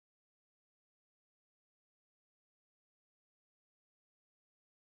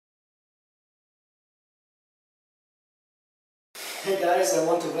Hey guys, I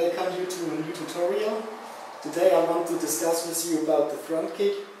want to welcome you to a new tutorial. Today I want to discuss with you about the front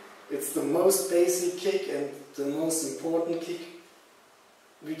kick. It's the most basic kick and the most important kick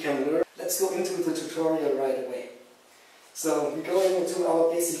we can learn. Let's go into the tutorial right away. So we're going into our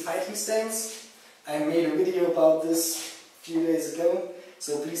basic fighting stance. I made a video about this a few days ago,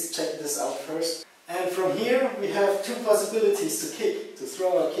 so please check this out first. And from here we have two possibilities to kick, to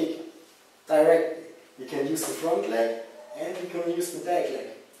throw a kick directly. You can use the front leg and you can use the back leg.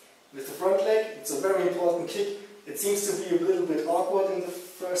 With the front leg, it's a very important kick. It seems to be a little bit awkward in the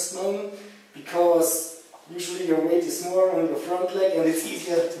first moment because usually your weight is more on your front leg and it's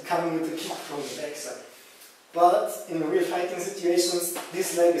easier to come with the kick from the back side. But in real fighting situations,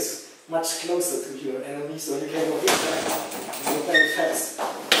 this leg is much closer to your enemy, so you can go hit back and go very fast.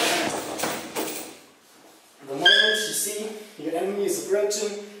 The moment you see your enemy is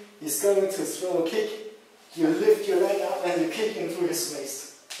approaching, he's going to throw a kick, you lift your leg up and you kick him through his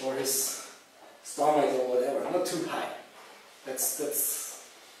waist or his stomach or whatever, not too high. That's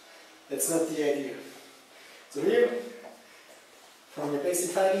not the idea. So here, from your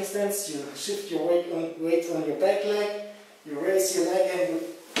basic fighting stance, you shift your weight on your back leg, you raise your leg and you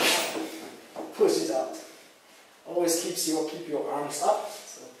push it out. Always keep your arms up.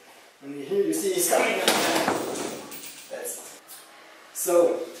 So when you hear, you see he's coming. That's it.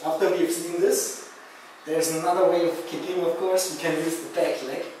 So after we've seen this, there's another way of kicking, of course. We can use the back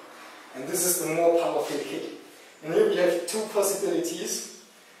leg, and this is the more powerful kick. And here we have two possibilities.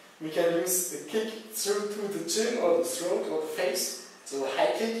 We can use the kick through to the chin or the throat or the face, so a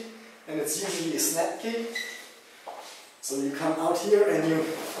high kick, and it's usually a snap kick. So you come out here and you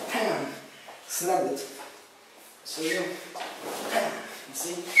snap it. So you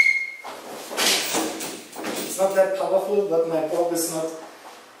see? It's not that powerful, but my bob is not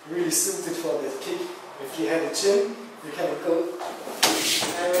really suited for that kick. If you have a chin, you can go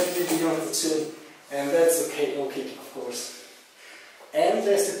directly beyond the chin, and that's okay, no kick, of course. And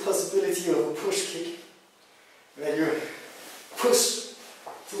there's the possibility of a push kick, where you push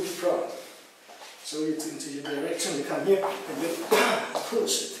to the front. Show you into your direction, you come here and you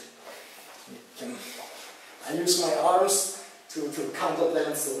push it. I use my arms to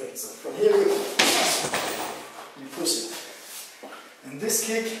counterbalance the weight. So from here you push it. And this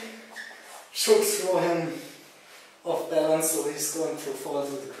kick should throw him off balance, so he's going to fall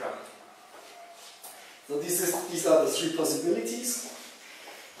to the ground. So these are the three possibilities.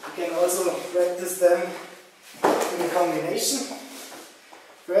 You can also practice them in a combination.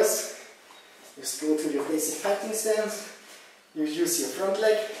 First, just go to your basic fighting stance. You use your front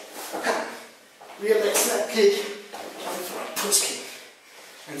leg, rear leg snap kick, and front push kick.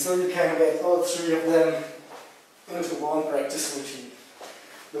 And so you can get all three of them into one practice routine.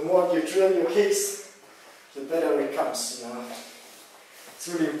 The more you drill your kicks, the better it comes, you know. It's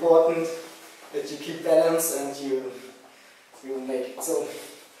really important that you keep balance and you make it. So,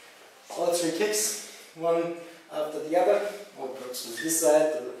 all three kicks, one after the other, or perhaps with this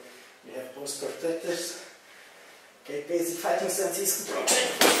side, we have both perspectives. Okay, basic fighting stance, he's approaching.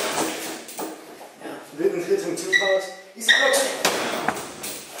 Yeah, didn't hit him too hard, he's approaching.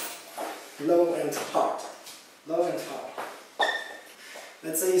 Low and hard. Low and hard.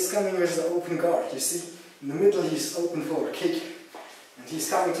 Let's say he's coming with an open guard, you see? In the middle he's open for a kick. And he's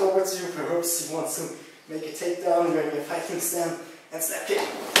coming towards you, perhaps he wants to make a takedown, you're in your fighting stand, and snap kick.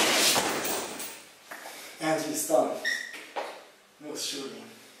 And he's done. Most surely.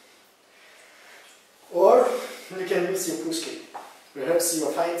 Or you can use your push kick. Perhaps you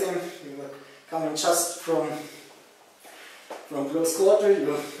are fighting, you are coming just from close quarter,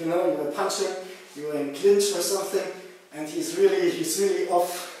 you are punching, you are in clinch or something. And he's really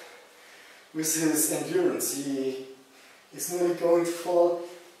off with his endurance. He's nearly going to fall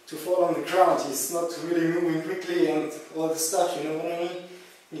on the ground. He's not really moving quickly and all the stuff, you know what I mean?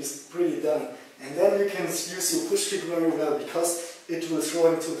 He's pretty done. And then you can use your push kick very well because it will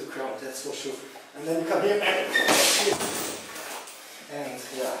throw him to the ground, that's for sure. And then you come here and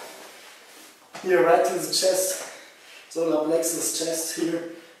yeah. Here right to the chest, solar plexus chest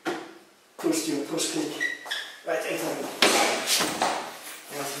here. Push your push kick. Right into him.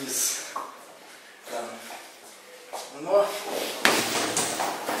 And he's done. One more.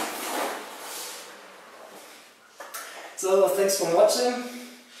 So thanks for watching.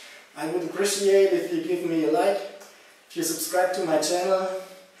 I would appreciate if you give me a like, if you subscribe to my channel,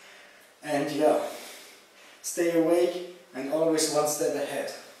 and yeah, stay awake and always one step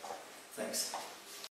ahead. Thanks.